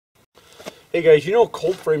Hey guys, you know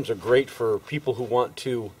cold frames are great for people who want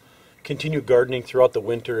to continue gardening throughout the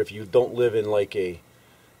winter if you don't live in like a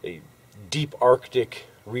deep Arctic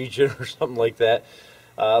region or something like that.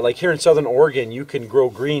 Like here in Southern Oregon, you can grow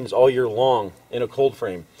greens all year long in a cold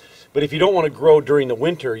frame. But if you don't want to grow during the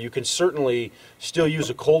winter, you can certainly still use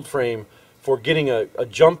a cold frame for getting a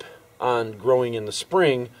jump on growing in the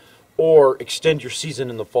spring or extend your season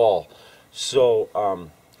in the fall. So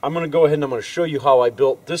I'm going to go ahead and I'm going to show you how I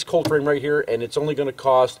built this cold frame right here, and it's only going to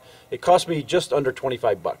cost me just under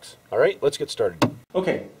 25 bucks. All right, let's get started.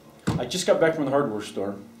 Okay, I just got back from the hardware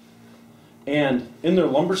store, and in their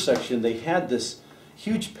lumber section they had this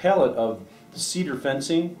huge pallet of cedar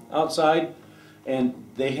fencing outside, and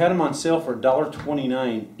they had them on sale for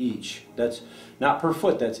 $1.29 each. That's not per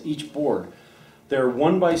foot, that's each board. They're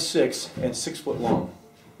 1x6 and 6 foot long.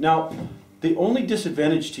 Now, the only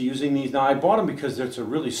disadvantage to using these, now I bought them because it's a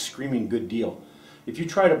really screaming good deal. If you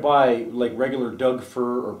try to buy like regular Doug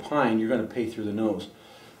fir or pine, you're going to pay through the nose.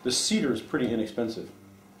 The cedar is pretty inexpensive.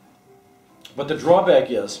 But the drawback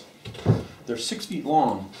is they're 6 feet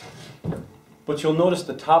long, but you'll notice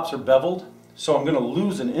the tops are beveled, so I'm going to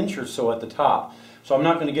lose an inch or so at the top. So I'm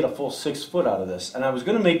not going to get a full 6 foot out of this. And I was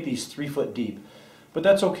going to make these 3 foot deep, but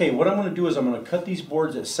that's okay. What I'm going to do is I'm going to cut these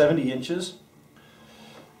boards at 70 inches.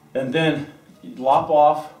 And then lop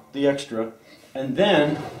off the extra, and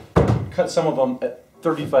then cut some of them at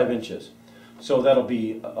 35 inches. So that'll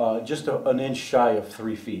be just an inch shy of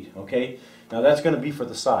 3 feet, okay? Now that's going to be for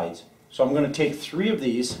the sides. So I'm going to take 3 of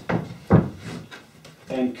these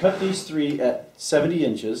and cut these 3 at 70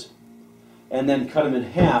 inches, and then cut them in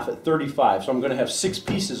half at 35. So I'm going to have 6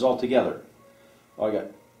 pieces altogether. Oh, I got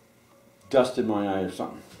dust in my eye or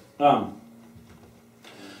something. So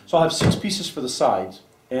I'll have 6 pieces for the sides.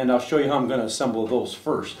 And I'll show you how I'm going to assemble those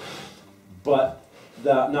first. But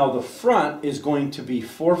now the front is going to be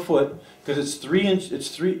 4 foot, because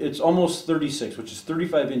it's almost 36, which is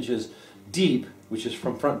 35 inches deep, which is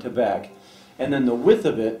from front to back. And then the width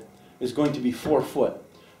of it is going to be 4 foot.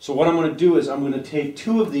 So what I'm going to do is I'm going to take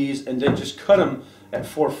 2 of these and then just cut them at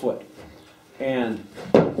 4 foot. And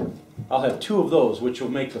I'll have 2 of those, which will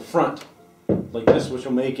make the front like this, which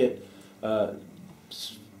will make it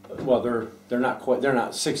well, they're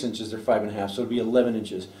not 6 inches, they're 5.5, so it'll be 11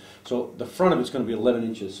 inches. So the front of it's going to be 11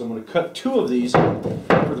 inches. So I'm going to cut 2 of these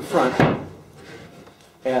for the front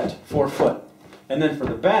at 4 foot. And then for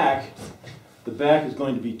the back is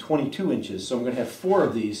going to be 22 inches. So I'm going to have 4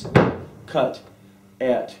 of these cut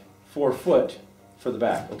at 4 foot for the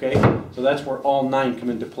back, okay? So that's where all 9 come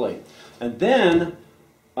into play. And then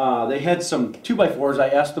they had some 2x4s. I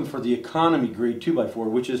asked them for the economy grade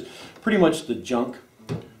 2x4, which is pretty much the junk.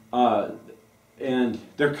 And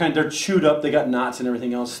they're chewed up, they got knots and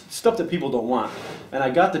everything else, stuff that people don't want. And I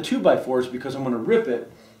got the 2x4s because I'm going to rip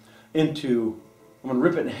it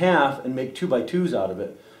in half and make 2x2s out of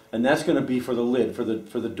it, and that's going to be for the lid, for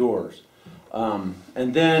the doors. And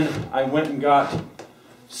then I went and got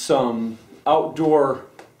some outdoor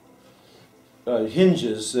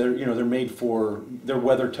hinges. They're made for, they're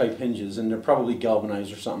weather type hinges, and they're probably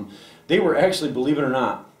galvanized or something. They were actually, believe it or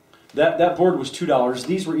not, that board was $2.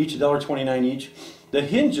 These were each $1.29 each. The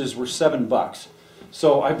hinges were $7.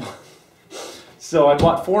 So I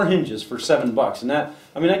bought 4 hinges for $7, and that,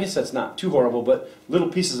 I mean, I guess that's not too horrible, but little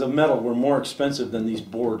pieces of metal were more expensive than these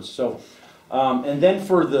boards. So and then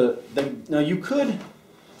for now you could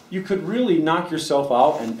really knock yourself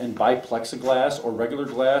out and buy plexiglass or regular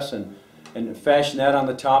glass and fashion that on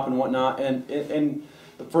the top and whatnot, and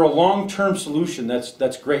for a long-term solution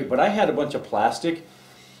that's great. But I had a bunch of plastic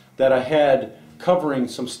that I had covering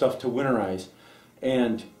some stuff to winterize,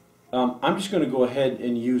 and I'm just going to go ahead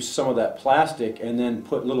and use some of that plastic and then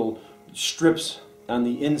put little strips on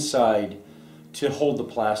the inside to hold the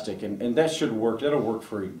plastic, and that should work. That'll work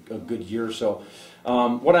for a good year or so.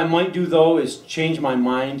 What I might do though is change my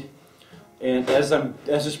mind, and as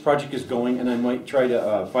this project is going, and I might try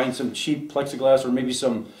to find some cheap plexiglass or maybe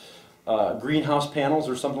some greenhouse panels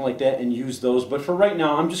or something like that and use those. But for right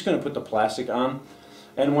now, I'm just going to put the plastic on.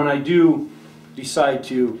 And when I do decide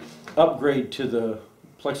to upgrade to the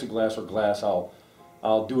plexiglass or glass,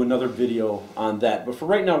 I'll do another video on that. But for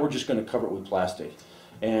right now, we're just going to cover it with plastic.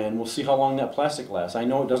 And we'll see how long that plastic lasts. I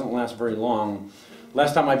know it doesn't last very long.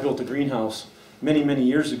 Last time I built a greenhouse many, many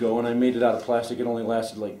years ago, and I made it out of plastic, it only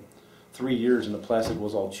lasted like 3 years, and the plastic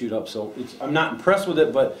was all chewed up. So I'm not impressed with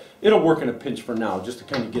it, but it'll work in a pinch for now, just to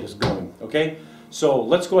kind of get us going. Okay? So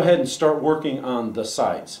let's go ahead and start working on the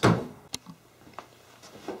sides.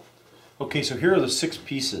 Okay, so here are the 6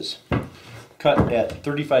 pieces, cut at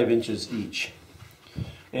 35 inches each.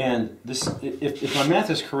 And this, if my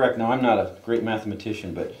math is correct, now I'm not a great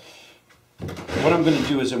mathematician, but what I'm going to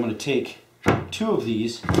do is I'm going to take 2 of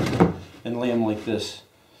these and lay them like this.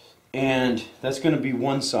 And that's going to be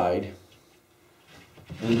one side.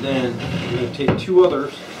 And then I'm going to take 2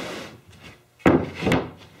 others,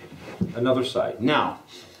 another side. Now,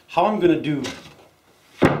 how I'm going to do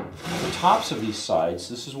the tops of these sides,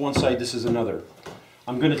 this is one side, this is another.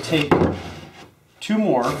 I'm going to take 2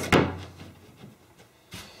 more,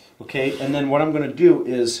 okay, and then what I'm going to do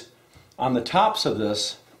is on the tops of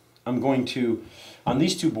this, I'm going to, on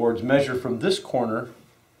these 2 boards, measure from this corner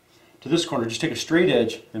to this corner, just take a straight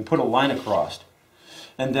edge and put a line across.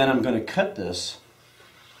 And then I'm going to cut this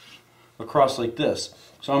across like this.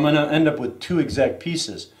 So I'm going to end up with 2 exact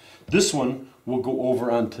pieces. This one will go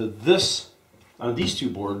over onto this, on these 2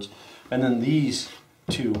 boards, and then these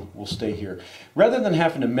 2 will stay here. Rather than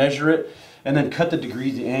having to measure it and then cut the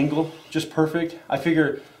degrees, the angle, just perfect, I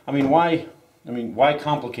figure, why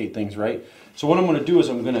complicate things, right? So what I'm going to do is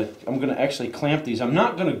I'm going to actually clamp these. I'm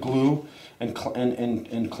not going to glue and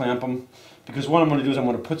clamp them, because what I'm going to do is I'm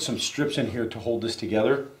going to put some strips in here to hold this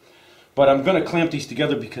together. But I'm going to clamp these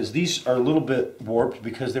together because these are a little bit warped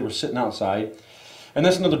because they were sitting outside. And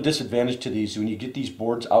that's another disadvantage to these. When you get these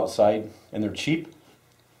boards outside and they're cheap,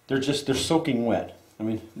 they're soaking wet. I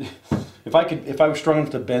mean, if I was strong enough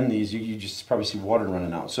to bend these, you just probably see water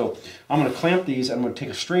running out. So I'm going to clamp these. I'm going to take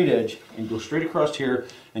a straight edge and go straight across here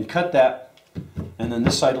and cut that. And then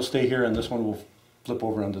this side will stay here and this one will flip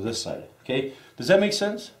over onto this side. Okay? Does that make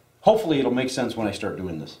sense? Hopefully it'll make sense when I start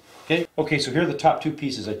doing this. Okay? Okay, so here are the top 2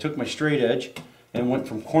 pieces. I took my straight edge and went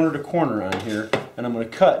from corner to corner on here, and I'm going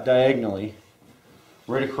to cut diagonally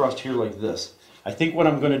right across here like this. I think what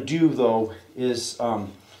I'm going to do though is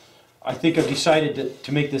I think I've decided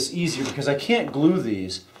to make this easier because I can't glue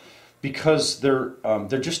these because they're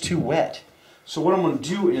just too wet. So what I'm going to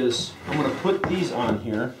do is I'm going to put these on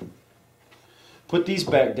here, put these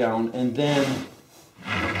back down, and then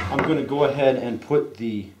I'm going to go ahead and put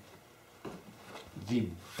the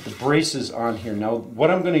braces on here. Now what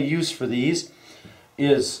I'm going to use for these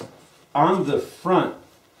is on the front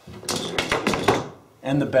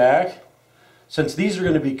and the back, since these are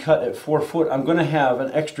going to be cut at 4 foot, I'm going to have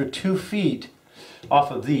an extra 2 feet off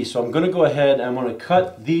of these. So I'm going to go ahead and I'm going to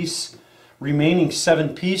cut these remaining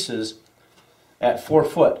 7 pieces at 4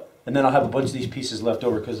 foot. And then I'll have a bunch of these pieces left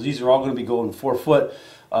over because these are all going to be going 4 foot,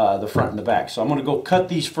 the front and the back. So I'm going to go cut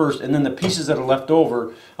these first, and then the pieces that are left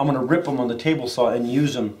over, I'm going to rip them on the table saw and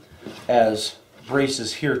use them as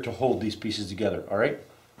braces here to hold these pieces together. Alright?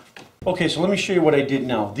 Okay, so let me show you what I did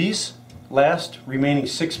now. These last remaining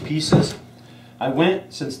 6 pieces, I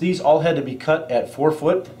went, since these all had to be cut at 4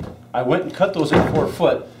 foot, I went and cut those at 4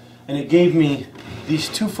 foot, and it gave me these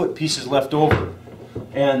 2 foot pieces left over.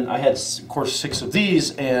 And I had, of course, 6 of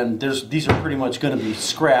these, and these are pretty much going to be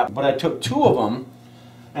scrap. But I took 2 of them,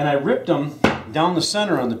 and I ripped them down the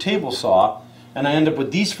center on the table saw, and I end up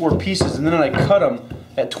with these 4 pieces, and then I cut them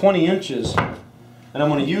at 20 inches, and I'm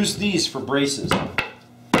going to use these for braces.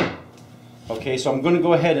 Okay, so I'm going to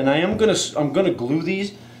go ahead, and I'm going to glue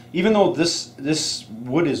these, even though this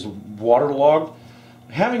wood is waterlogged.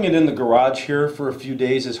 Having it in the garage here for a few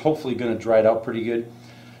days is hopefully going to dry it out pretty good.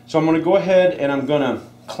 So I'm going to go ahead and I'm going to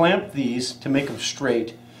clamp these to make them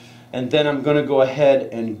straight, and then I'm going to go ahead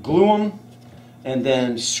and glue them and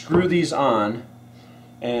then screw these on,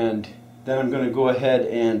 and then I'm going to go ahead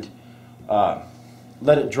and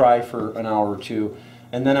let it dry for an hour or 2,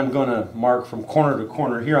 and then I'm going to mark from corner to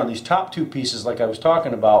corner here on these top 2 pieces like I was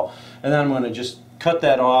talking about, and then I'm going to just cut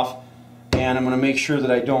that off, and I'm going to make sure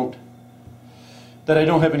that I don't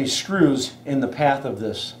have any screws in the path of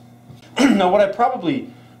this. Now what I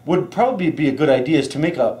would probably be a good idea is to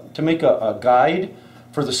make a guide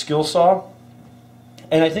for the skill saw,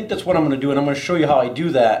 and I think that's what I'm going to do, and I'm going to show you how I do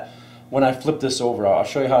that when I flip this over. I'll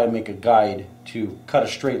show you how I make a guide to cut a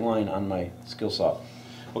straight line on my skill saw.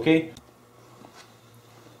 Okay?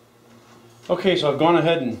 Okay, so I've gone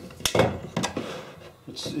ahead and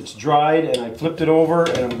it's dried, and I flipped it over,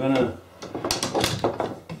 and I'm going to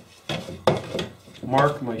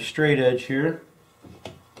mark my straight edge here.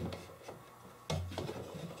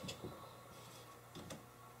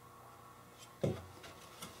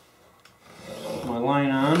 My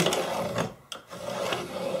line on.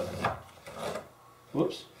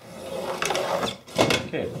 Whoops.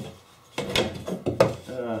 Okay.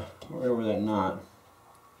 Right over that knot.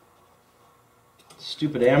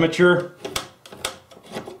 Stupid amateur.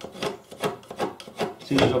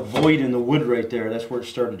 See, there's a void in the wood right there. That's where it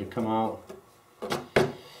started to come out.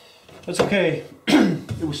 That's okay.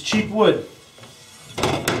 It was cheap wood.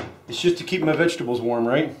 It's just to keep my vegetables warm,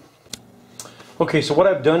 right? Okay, so what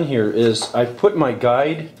I've done here is I've put my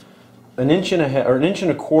guide an inch and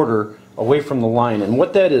a quarter away from the line. And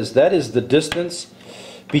what that is the distance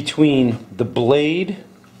between the blade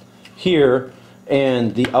here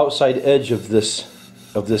and the outside edge of this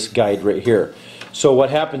guide right here. So what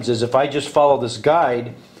happens is if I just follow this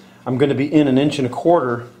guide, I'm going to be in 1.25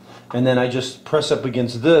 inches, and then I just press up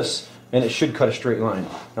against this and it should cut a straight line.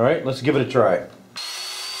 Alright, let's give it a try.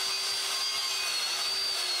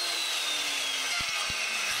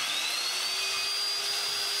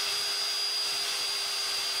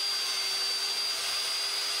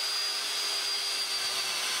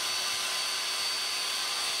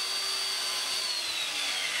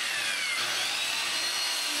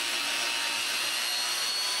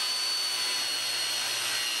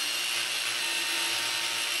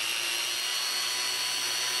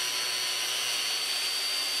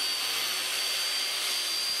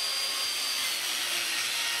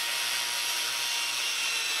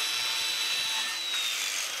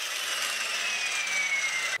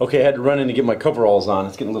 Okay, I had to run in to get my coveralls on.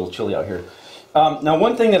 It's getting a little chilly out here. Now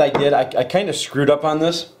one thing that I did, I kind of screwed up on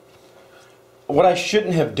this. What I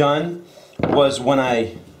shouldn't have done was when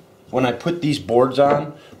I put these boards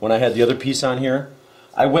on, when I had the other piece on here,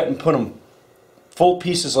 I went and put them full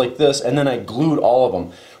pieces like this, and then I glued all of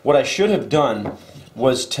them. What I should have done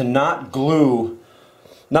was to not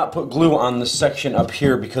put glue on this section up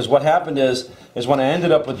here, because what happened is when I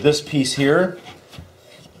ended up with this piece here,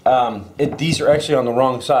 these are actually on the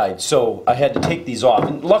wrong side, so I had to take these off.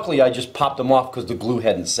 And luckily I just popped them off because the glue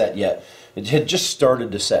hadn't set yet. It had just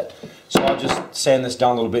started to set. So I'll just sand this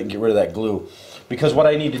down a little bit and get rid of that glue. Because what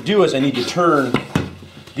I need to do is I need to turn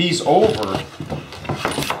these over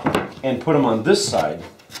and put them on this side,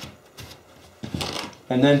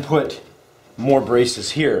 and then put more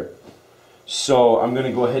braces here. So I'm going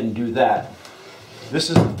to go ahead and do that. This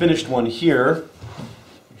is the finished one here.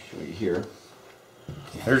 Let me show you here.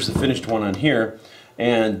 There's the finished one on here,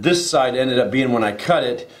 and this side ended up being, when I cut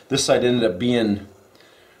it, this side ended up being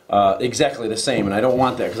exactly the same, and I don't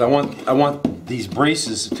want that because I want these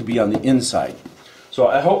braces to be on the inside. So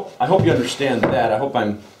I hope you understand that. I hope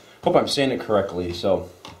I'm saying it correctly.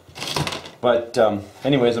 So, but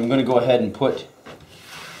anyways, I'm going to go ahead and put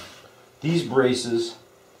these braces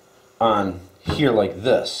on here like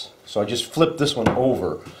this. So I just flip this one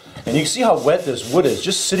over, and you can see how wet this wood is,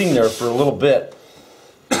 just sitting there for a little bit.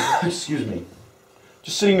 Excuse me.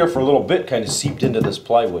 Just sitting there for a little bit kind of seeped into this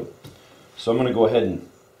plywood. So I'm going to go ahead and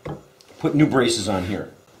put new braces on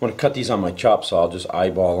here. I'm going to cut these on my chop saw. I'll just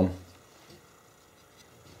eyeball them.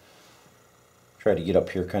 Try to get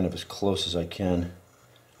up here kind of as close as I can.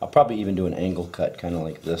 I'll probably even do an angle cut kind of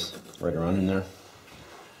like this, right around in there.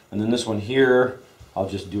 And then this one here, I'll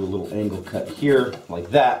just do a little angle cut here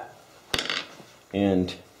like that.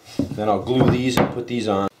 And then I'll glue these and put these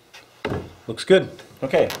on. Looks good.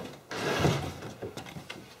 Okay.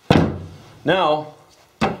 Now,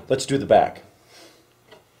 let's do the back.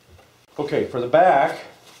 Okay, for the back,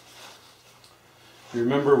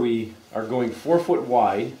 remember we are going 4 foot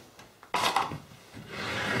wide.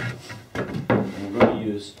 And we're going to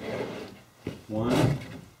use 1,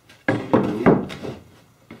 2,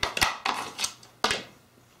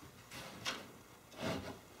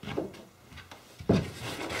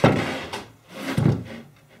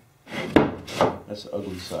 that's the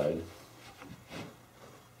ugly side.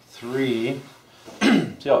 3.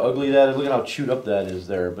 See how ugly that is? Look at how chewed up that is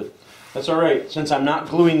there. But that's alright. Since I'm not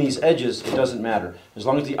gluing these edges, it doesn't matter. As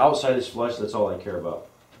long as the outside is flush, that's all I care about.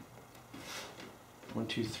 1,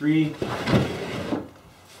 2, 3,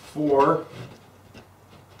 4,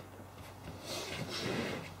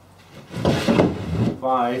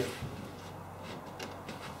 5,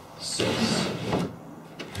 6.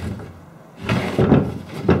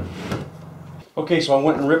 Okay, so I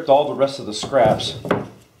went and ripped all the rest of the scraps.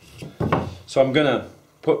 So I'm going to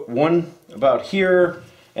put one about here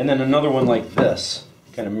and then another one like this.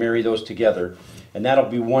 Kind of marry those together. And that'll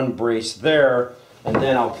be one brace there. And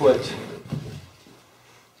then I'll put...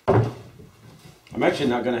 I'm actually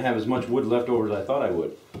not going to have as much wood left over as I thought I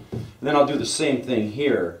would. And then I'll do the same thing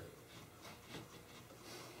here.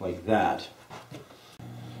 Like that.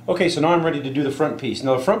 Okay, so now I'm ready to do the front piece.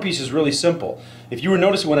 Now the front piece is really simple. If you were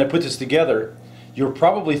noticing when I put this together, you're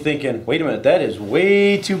probably thinking, wait a minute, that is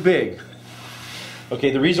way too big. Okay,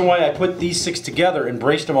 the reason why I put these 6 together and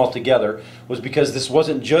braced them all together was because this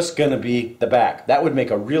wasn't just going to be the back. That would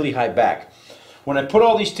make a really high back. When I put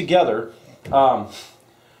all these together, I'm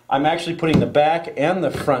actually putting the back and the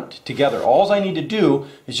front together. All I need to do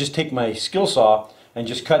is just take my skill saw and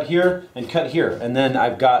just cut here and cut here. And then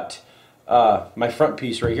I've got my front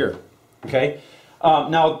piece right here. Okay.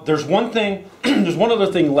 Now there's one thing, there's one other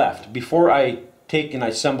thing left before I take and I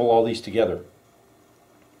assemble all these together.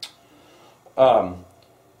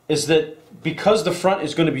 is that because the front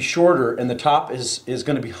is going to be shorter and the top is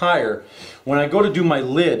going to be higher, when I go to do my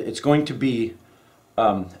lid, it's going to be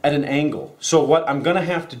at an angle. So what I'm going to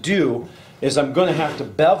have to do is I'm going to have to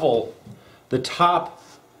bevel the top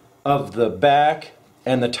of the back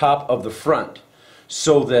and the top of the front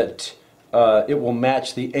so that it will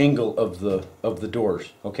match the angle of the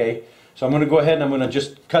doors. Okay, so I'm going to go ahead and I'm going to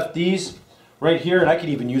just cut these right here, and I could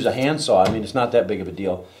even use a handsaw. I mean, it's not that big of a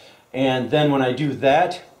deal. And then when I do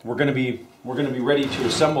that, we're going to be ready to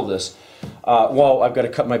assemble this. Well, I've got to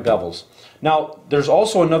cut my bevels. Now, there's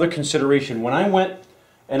also another consideration. When I went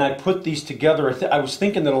and I put these together, I was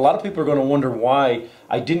thinking that a lot of people are going to wonder why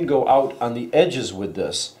I didn't go out on the edges with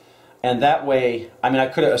this. And that way, I mean, I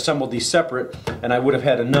could have assembled these separate, and I would have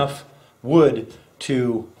had enough wood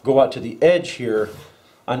to go out to the edge here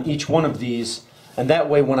on each one of these. And that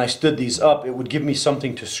way, when I stood these up, it would give me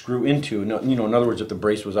something to screw into. You know, in other words, if the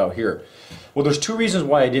brace was out here. Well, there's two reasons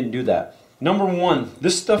why I didn't do that. Number one,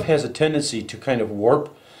 this stuff has a tendency to kind of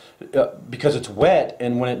warp because it's wet,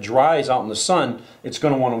 and when it dries out in the sun, it's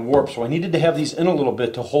going to want to warp. So I needed to have these in a little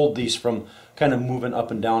bit to hold these from kind of moving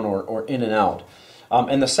up and down or in and out.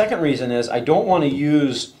 And the second reason is I don't want to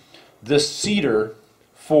use this cedar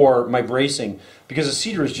for my bracing because the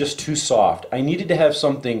cedar is just too soft. I needed to have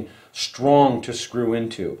something strong to screw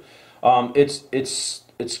into.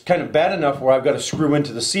 It's kind of bad enough where I've got to screw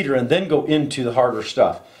into the cedar and then go into the harder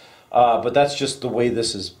stuff. But that's just the way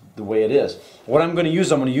this is, the way it is. What I'm going to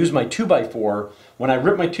use my 2x4. When I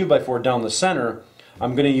rip my 2x4 down the center,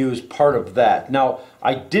 I'm going to use part of that. Now,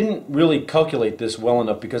 I didn't really calculate this well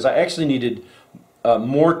enough because I actually needed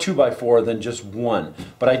more 2x4 than just one.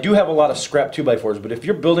 But I do have a lot of scrap 2x4s. But if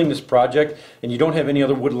you're building this project and you don't have any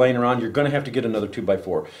other wood laying around, you're going to have to get another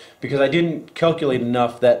 2x4. Because I didn't calculate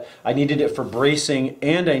enough that I needed it for bracing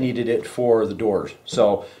and I needed it for the doors.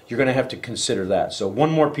 So you're going to have to consider that. So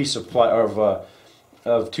one more piece of 2x4.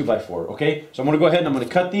 Okay? So I'm going to go ahead and I'm going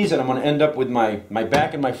to cut these and I'm going to end up with my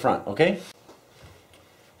back and my front. Okay?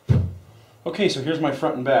 Okay, so here's my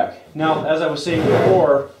front and back. Now, as I was saying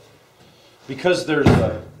before, because there's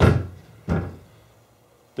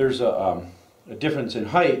a difference in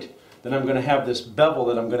height, then I'm going to have this bevel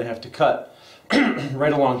that I'm going to have to cut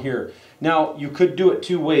right along here. Now, you could do it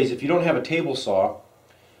two ways. If you don't have a table saw,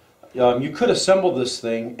 you could assemble this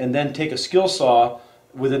thing and then take a skill saw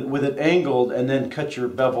with it angled and then cut your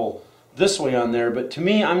bevel this way on there. But to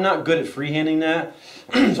me, I'm not good at freehanding that.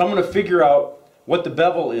 So I'm going to figure out what the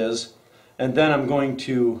bevel is, and then I'm going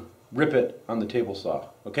to rip it on the table saw.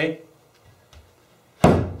 Okay?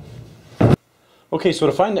 Okay, so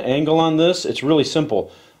to find the angle on this, it's really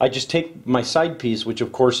simple. I just take my side piece, which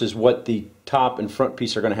of course is what the top and front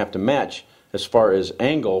piece are going to have to match as far as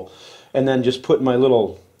angle, and then just put my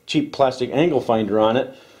little cheap plastic angle finder on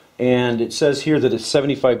it, and it says here that it's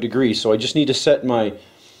 75 degrees, so I just need to set my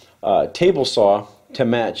table saw to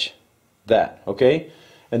match that, okay?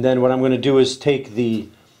 And then what I'm going to do is take the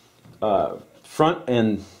front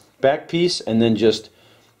and back piece and then just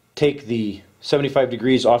take the 75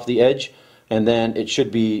 degrees off the edge, and then it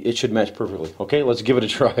should match perfectly. Okay, let's give it a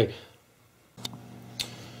try.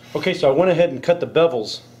 Okay, so I went ahead and cut the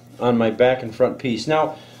bevels on my back and front piece.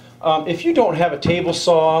 Now, if you don't have a table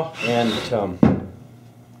saw and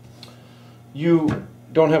you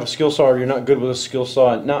don't have a skill saw or you're not good with a skill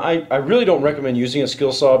saw, now I really don't recommend using a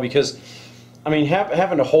skill saw because, I mean,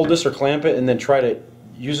 having to hold this or clamp it and then try to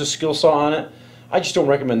use a skill saw on it, I just don't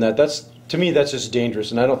recommend that. To me, that's just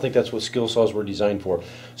dangerous, and I don't think that's what skill saws were designed for.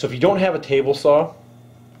 So if you don't have a table saw,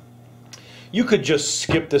 you could just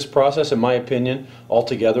skip this process, in my opinion,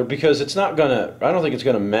 altogether, because it's not gonna, I don't think it's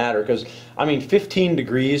gonna matter, because, I mean, 15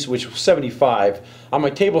 degrees, which was 75, on my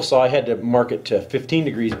table saw I had to mark it to 15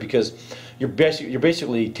 degrees because you're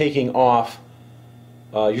basically taking off,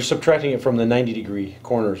 you're subtracting it from the 90-degree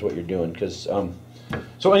corner is what you're doing, because,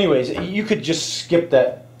 so anyways, you could just skip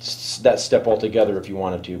that step altogether if you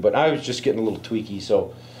wanted to, but I was just getting a little tweaky.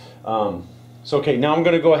 So okay, now I'm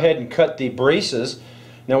going to go ahead and cut the braces.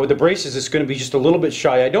 Now with the braces, it's going to be just a little bit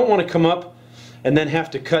shy. I don't want to come up and then have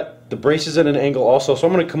to cut the braces at an angle also, so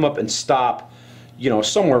I'm going to come up and stop, you know,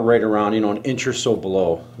 somewhere right around, you know, an inch or so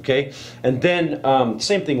below. Okay, and then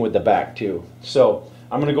same thing with the back too. So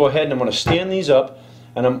I'm going to go ahead and I'm going to stand these up,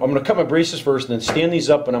 and I'm going to cut my braces first, and then stand these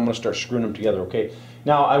up, and I'm going to start screwing them together. Okay.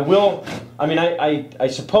 Now I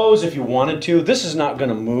suppose if you wanted to, this is not going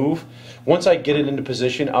to move once I get it into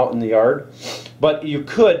position out in the yard. But you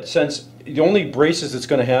could, since the only braces it's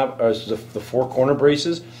going to have are the four corner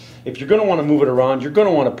braces. If you're going to want to move it around, you're going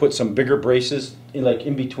to want to put some bigger braces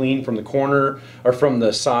in between from the corner or from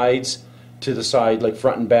the sides to the side, like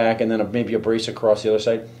front and back, and then maybe a brace across the other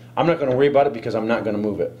side. I'm not going to worry about it because I'm not going to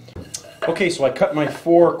move it. Okay, so I cut my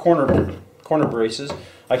 4 corner braces.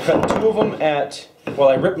 I cut 2 of them at, well,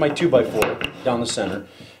 I ripped my 2x4 down the center,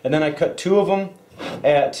 and then I cut 2 of them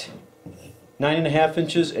at 9.5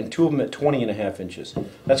 inches and 2 of them at 20.5 inches.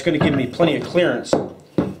 That's going to give me plenty of clearance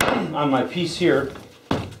on my piece here,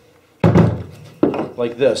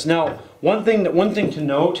 like this. Now, one thing to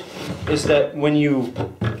note is that when you're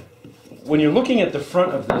looking at the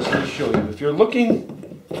front of this, let me show you. If you're looking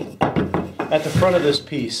at the front of this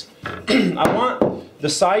piece, I want the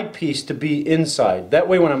side piece to be inside. That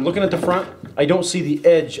way, when I'm looking at the front, I don't see the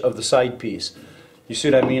edge of the side piece. You see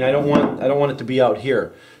what I mean? I don't want it to be out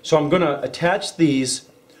here. So I'm going to attach these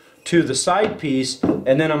to the side piece,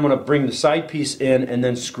 and then I'm going to bring the side piece in and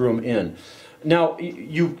then screw them in. Now,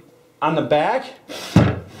 on the back,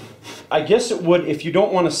 I guess it would, if you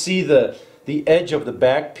don't want to see the edge of the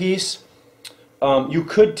back piece, you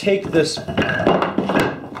could take this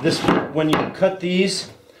when you cut these.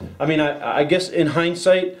 I mean, I guess in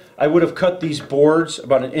hindsight, I would have cut these boards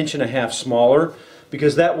about 1.5 inches smaller,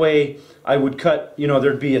 because that way I would cut, you know,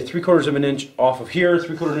 there'd be a 3/4 of an inch off of here,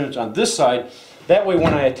 3/4 of an inch on this side. That way,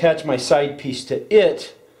 when I attach my side piece to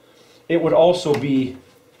it, it would also be,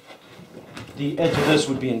 the edge of this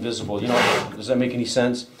would be invisible. You know, does that make any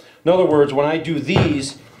sense? In other words, when I do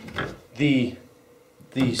these, the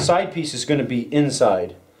side piece is going to be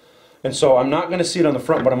inside. And so I'm not going to see it on the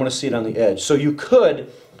front, but I'm going to see it on the edge. So you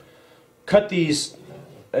could cut these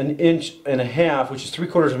 1.5 inches, which is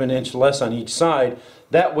 3/4 of an inch less on each side.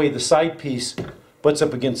 That way the side piece butts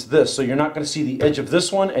up against this. So you're not going to see the edge of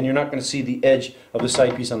this one, and you're not going to see the edge of the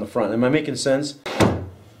side piece on the front. Am I making sense?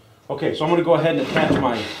 Okay, so I'm going to go ahead and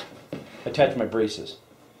attach my braces.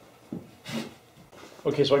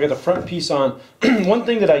 Okay, so I got the front piece on. One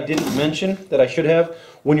thing that I didn't mention that I should have,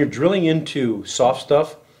 when you're drilling into soft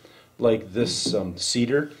stuff like this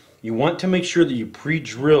cedar, you want to make sure that you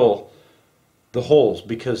pre-drill the holes,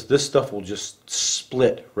 because this stuff will just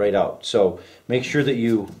split right out. So make sure that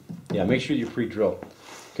you pre-drill.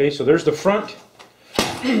 Okay, so there's the front,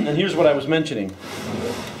 and here's what I was mentioning,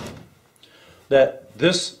 that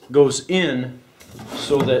this goes in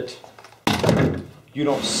so that you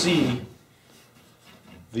don't see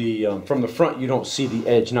the from the front, you don't see the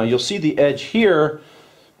edge. Now you'll see the edge here,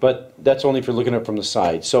 but that's only if you're looking at it from the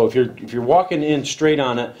side. So if you're walking in straight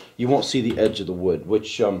on it, you won't see the edge of the wood,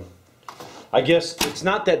 which I guess it's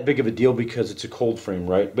not that big of a deal because it's a cold frame,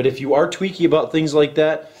 right? But if you are tweaky about things like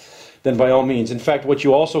that, then by all means. In fact, what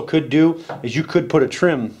you also could do is you could put a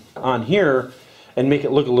trim on here and make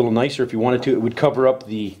it look a little nicer if you wanted to. It would cover up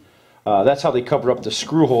the that's how they cover up the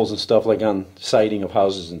screw holes and stuff, like on siding of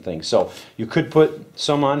houses and things. So you could put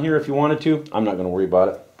some on here if you wanted to. I'm not going to worry about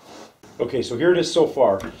it. Okay, so here it is so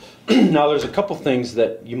far. Now there's a couple things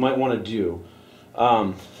that you might want to do.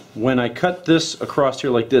 When I cut this across here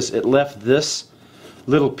like this, it left this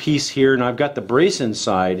little piece here. Now I've got the brace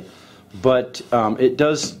inside, but it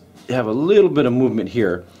does have a little bit of movement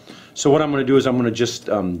here. So what I'm going to do is I'm going to just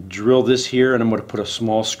drill this here, and I'm going to put a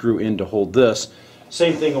small screw in to hold this.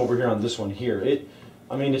 Same thing over here on this one here.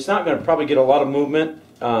 I mean, it's not going to probably get a lot of movement,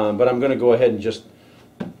 but I'm going to go ahead and just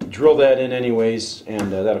drill that in anyways,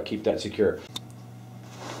 and that'll keep that secure.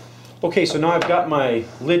 Okay, so now I've got my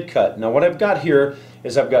lid cut. Now what I've got here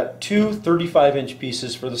is I've got 2 35-inch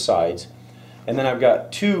pieces for the sides, and then I've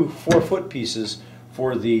got 2 4-foot pieces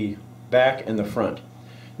for the back and the front.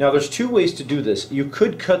 Now there's 2 ways to do this. You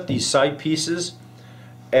could cut these side pieces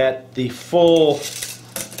at the full,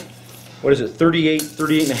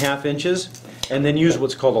 38.5 inches, and then use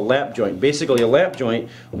what's called a lap joint. Basically a lap joint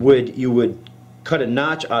you would cut a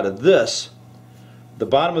notch out of this, the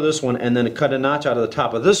bottom of this one, and then cut a notch out of the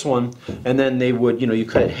top of this one, and then they would, you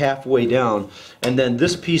cut it halfway down, and then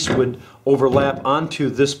this piece would overlap onto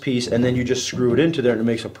this piece, and then you just screw it into there, and it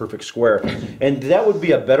makes a perfect square. And that would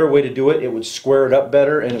be a better way to do it. It would square it up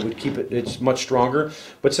better, and it would keep it's much stronger.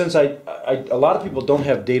 But since a lot of people don't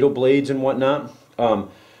have dado blades and whatnot,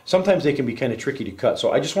 sometimes they can be kind of tricky to cut.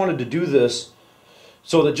 So I just wanted to do this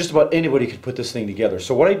so that just about anybody could put this thing together.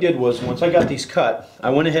 So what I did was, once I got these cut, I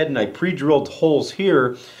went ahead and I pre-drilled holes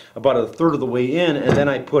here about 1/3 of the way in, and then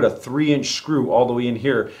I put a 3-inch screw all the way in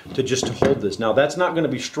here to hold this. Now that's not going to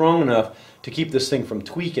be strong enough to keep this thing from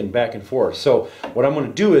tweaking back and forth. So what I'm going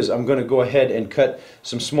to do is I'm going to go ahead and cut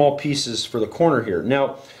some small pieces for the corner here.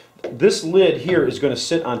 Now this lid here is going to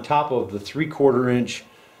sit on top of the 3/4 inch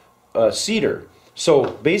cedar. So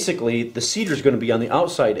basically the cedar is going to be on the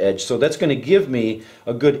outside edge, so that's going to give me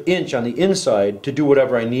a good inch on the inside to do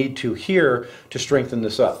whatever I need to here to strengthen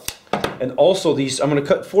this up. And also these, I'm going to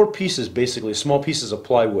cut 4 pieces, basically small pieces of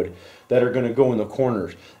plywood that are going to go in the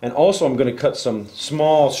corners. And also I'm going to cut some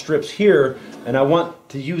small strips here, and I want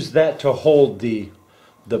to use that to hold the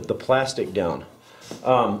plastic down.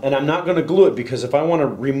 And I'm not going to glue it, because if I want to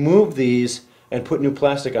remove these and put new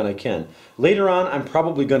plastic on, I can. Later on, I'm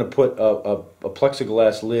probably going to put a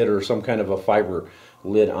plexiglass lid or some kind of a fiber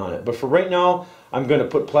lid on it. But for right now, I'm going to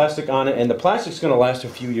put plastic on it, and the plastic's going to last a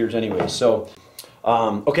few years anyway. So,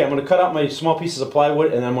 okay, I'm going to cut out my small pieces of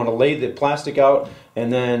plywood, and I'm going to lay the plastic out,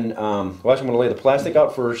 and then, well, actually, I'm going to lay the plastic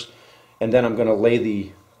out first, and then I'm going to lay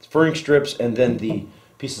the furring strips and then the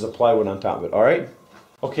pieces of plywood on top of it. All right?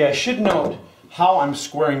 Okay, I should note how I'm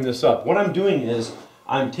squaring this up. What I'm doing is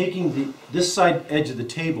I'm taking this side edge of the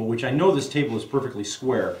table, which I know this table is perfectly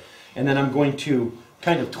square, and then I'm going to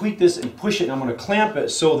kind of tweak this and push it, and I'm going to clamp it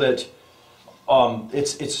so that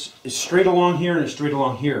it's straight along here and it's straight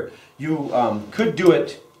along here. You could do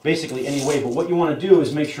it basically any way, but what you want to do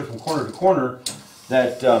is make sure from corner to corner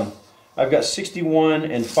that I've got 61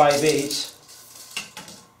 and 5/8,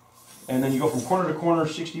 and then you go from corner to corner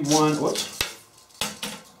 61, whoops,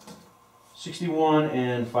 61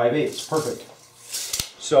 and 5/8, perfect.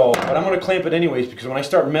 So, but I'm going to clamp it anyways, because when I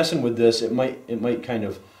start messing with this, it might kind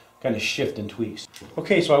of shift and tweaks.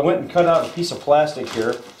 Okay, so I went and cut out a piece of plastic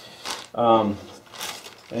here,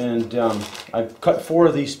 I've cut 4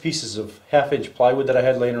 of these pieces of 1/2-inch plywood that I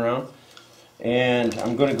had laying around, and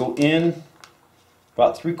I'm going to go in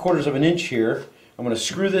about 3/4 of an inch here. I'm going to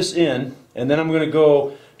screw this in, and then I'm going to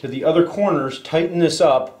go to the other corners, tighten this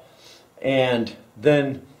up, and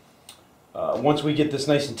then once we get this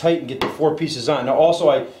nice and tight and get the 4 pieces on. Now also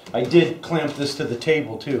I did clamp this to the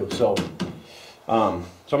table too, so I'm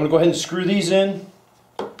going to go ahead and screw these in,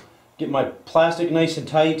 get my plastic nice and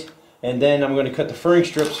tight, and then I'm going to cut the furring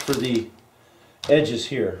strips for the edges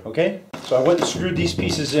here, okay? So I went and screwed these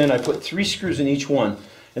pieces in. I put 3 screws in each one,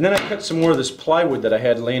 and then I cut some more of this plywood that I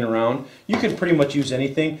had laying around. You can pretty much use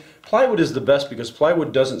anything. Plywood is the best because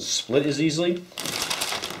plywood doesn't split as easily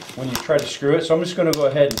when you try to screw it. So I'm just going to go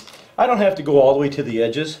ahead and, I don't have to go all the way to the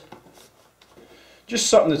edges, just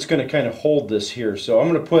something that's going to kind of hold this here. So I'm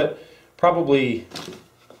going to put probably,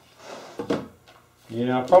 I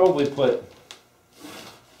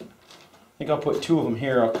think I'll put 2 of them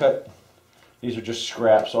here. I'll cut, these are just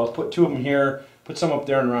scraps, so I'll put 2 of them here, put some up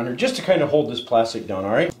there and around here, just to kind of hold this plastic down,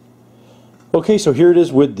 alright? Okay, so here it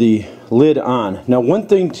is with the lid on. Now one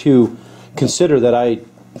thing to consider that I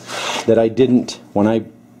didn't, when I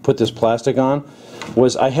put this plastic on,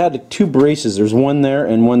 was I had 2 braces. There's one there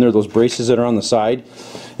and one there, those braces that are on the side.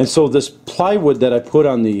 And so this plywood that I put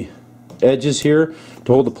on the edges here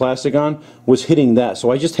to hold the plastic on was hitting that.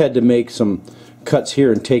 So I just had to make some cuts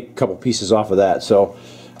here and take a couple pieces off of that. So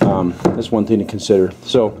that's one thing to consider.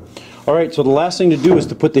 So, alright, so the last thing to do is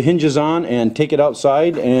to put the hinges on and take it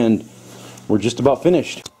outside, and we're just about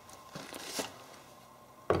finished.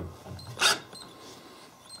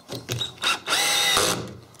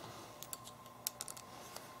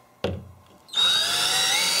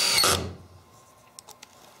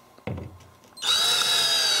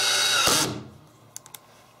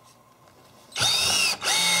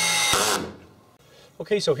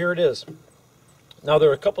 Okay, so here it is. Now there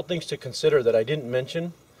are a couple things to consider that I didn't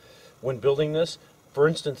mention when building this. For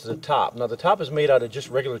instance, the top. Now the top is made out of just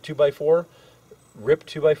regular 2x4,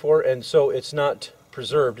 ripped 2x4, and so it's not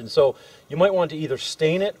preserved. And so you might want to either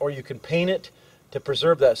stain it or you can paint it to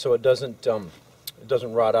preserve that so it doesn't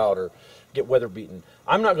rot out or get weather beaten.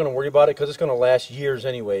 I'm not going to worry about it because it's going to last years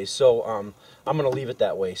anyway, so I'm going to leave it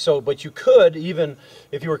that way. So, but you could, even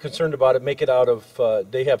if you were concerned about it, make it out of,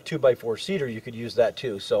 they have 2x4 cedar, you could use that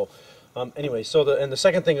too. So anyway, so the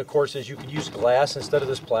second thing of course is you could use glass instead of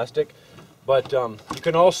this plastic, but you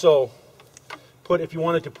can also put, if you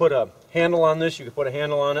wanted to put a handle on this, you could put a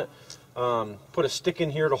handle on it, put a stick in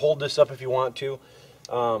here to hold this up if you want to.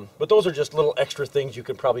 But those are just little extra things you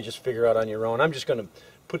could probably just figure out on your own. I'm just going to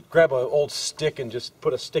grab an old stick and just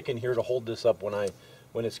put a stick in here to hold this up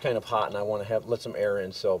when it's kind of hot and I want to let some air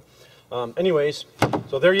in. So anyways,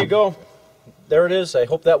 so there you go. There it is. I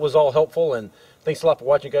hope that was all helpful, and thanks a lot for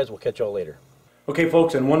watching, guys. We'll catch y'all later. Okay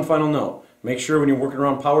folks, and one final note. Make sure when you're working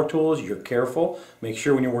around power tools, you're careful. Make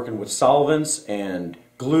sure when you're working with solvents and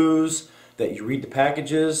glues that you read the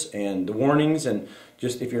packages and the warnings, and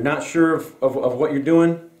just if you're not sure of what you're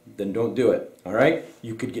doing, then don't do it. Alright?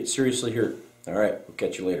 You could get seriously hurt. Alright, we'll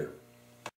catch you later.